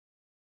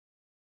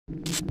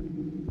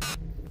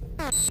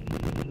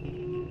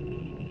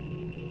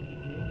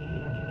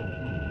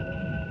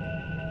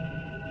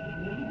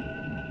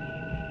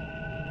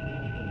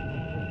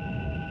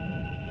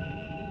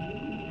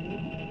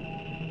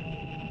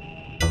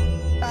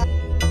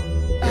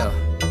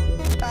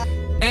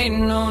Ain't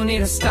no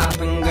need of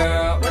stopping,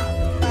 girl.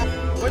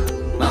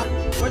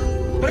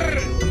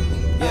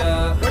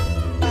 Yeah.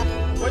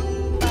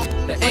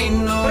 There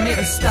ain't no need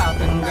of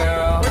stopping,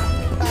 girl.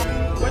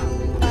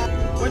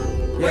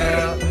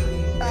 Yeah.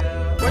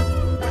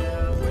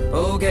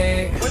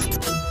 Okay.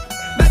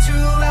 Met you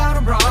out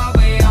on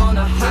Broadway on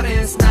the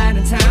hottest night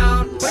in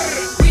town.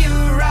 We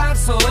arrived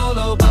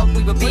solo, but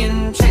we were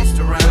being chased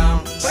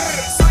around.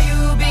 Saw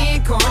you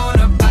being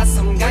cornered by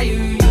some guy you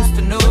used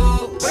to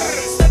know.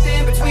 Stepped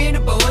in between the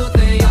both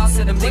of y'all,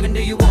 said I'm leaving,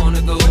 do you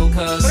wanna go?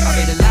 Cause I'll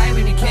be the light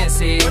when you can't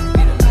see,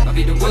 I'll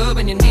be the wood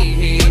when you need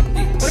heat,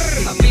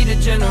 I'll be the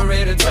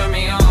generator, turn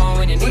me on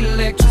when you need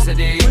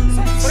electricity. When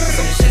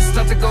the shit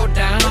start to go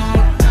down,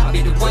 I'll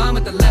be the one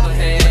with the level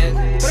head.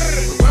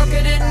 We're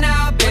working it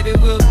now, baby,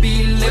 we'll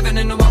be living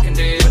in the Walkin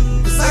Dead.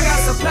 Cause I got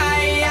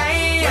supplies,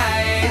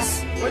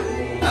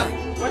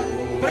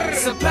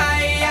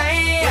 supplies.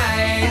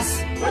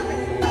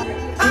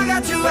 I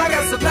got you, I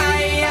got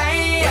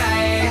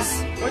supplies,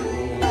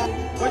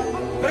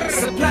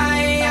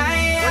 supplies.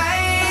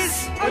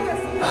 I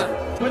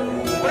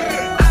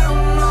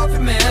don't know if you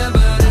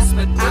remember this,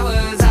 but I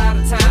was out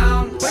of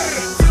town,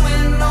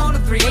 doing on the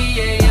 3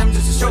 AM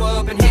just to show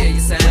up and hear your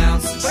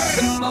sounds.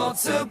 And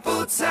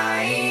multiple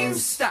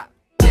times, stop,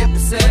 hit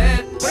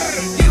reset.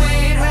 You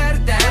ain't heard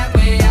it that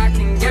way, I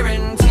can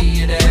guarantee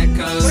you that.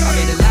 Cause I'll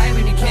be the light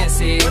when you can't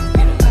see,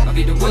 I'll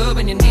be the wood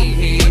when you need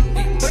heat,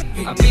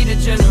 I'll be the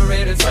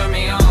generator, turn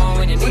me on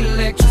when you need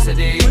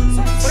electricity. When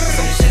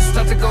the shit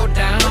start to go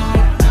down,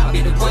 I'll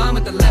be the one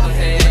with the level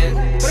head.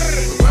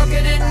 We're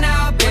working it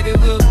now, baby,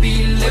 we'll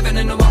be living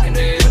in the Walkin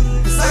Dead.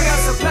 Cause I got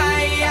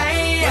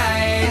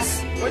supplies,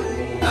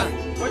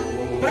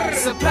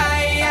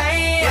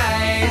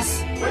 supplies.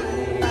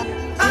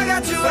 I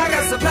got you, I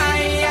got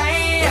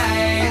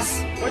supplies,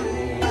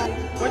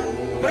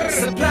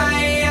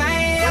 supplies.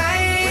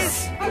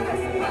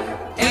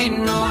 Ain't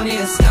no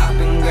need of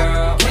stopping,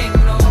 girl. Ain't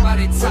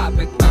nobody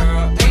topic,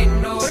 girl.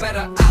 Ain't no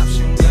better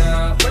option,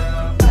 girl.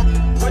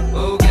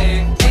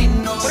 Okay, ain't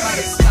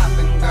nobody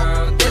stopping,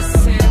 girl.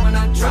 This here when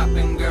I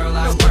dropping, girl.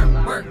 I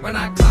work when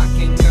I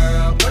clocking,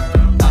 girl.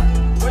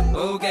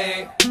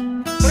 Okay, I'll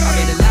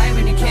be the light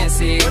when you can't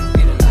see,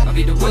 I'll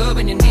be the wood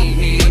when you need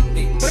heat,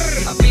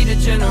 I'll be the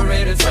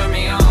generator, turn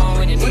me on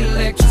when you need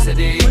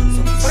electricity.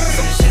 When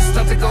the shit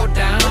start to go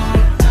down,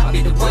 I'll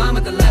be the one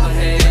with the level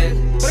head.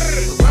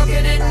 We're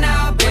working it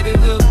now, baby,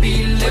 we'll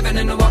be living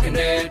in the Walkin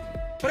Dead.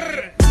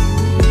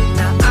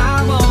 Now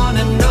I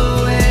wanna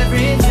know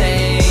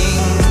everything,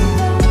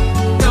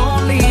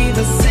 don't leave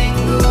a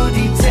single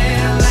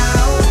detail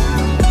out.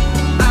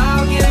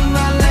 I'll give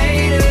my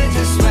lady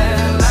just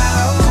well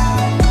out,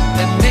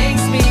 that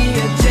makes me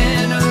a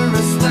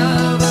generous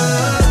lover.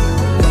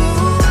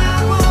 Ooh,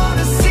 I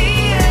wanna see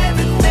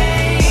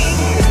everything,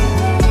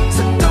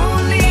 so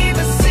don't leave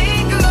a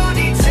single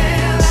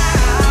detail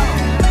out.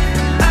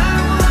 I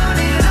want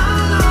it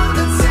all on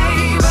the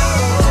table,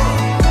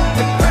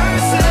 the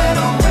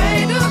personal way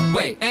to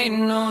wait. Ain't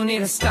no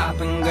need of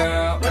stopping,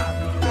 girl.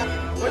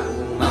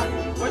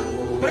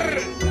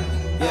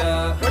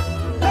 Yeah.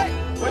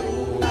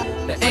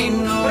 There ain't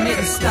no need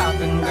of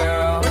stopping,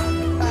 girl.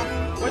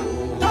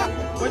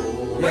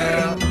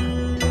 Yeah.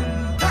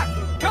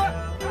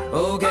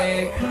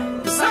 Okay.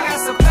 Cause I got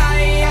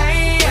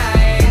supplies,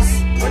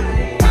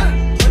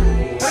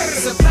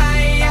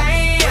 supplies.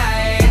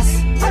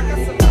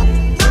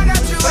 I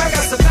got you, I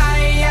got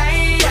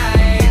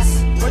supplies,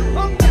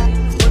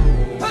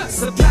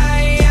 supplies.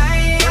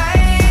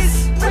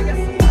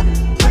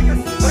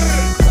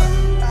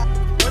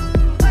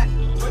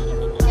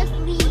 Just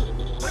leave.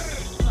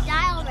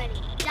 Die already.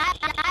 Die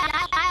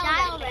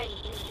already.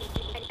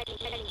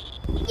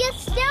 You're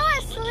still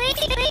asleep.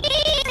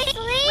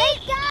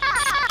 Wake up.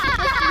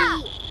 Just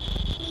leave.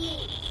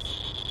 Please.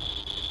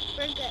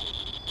 We're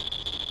good.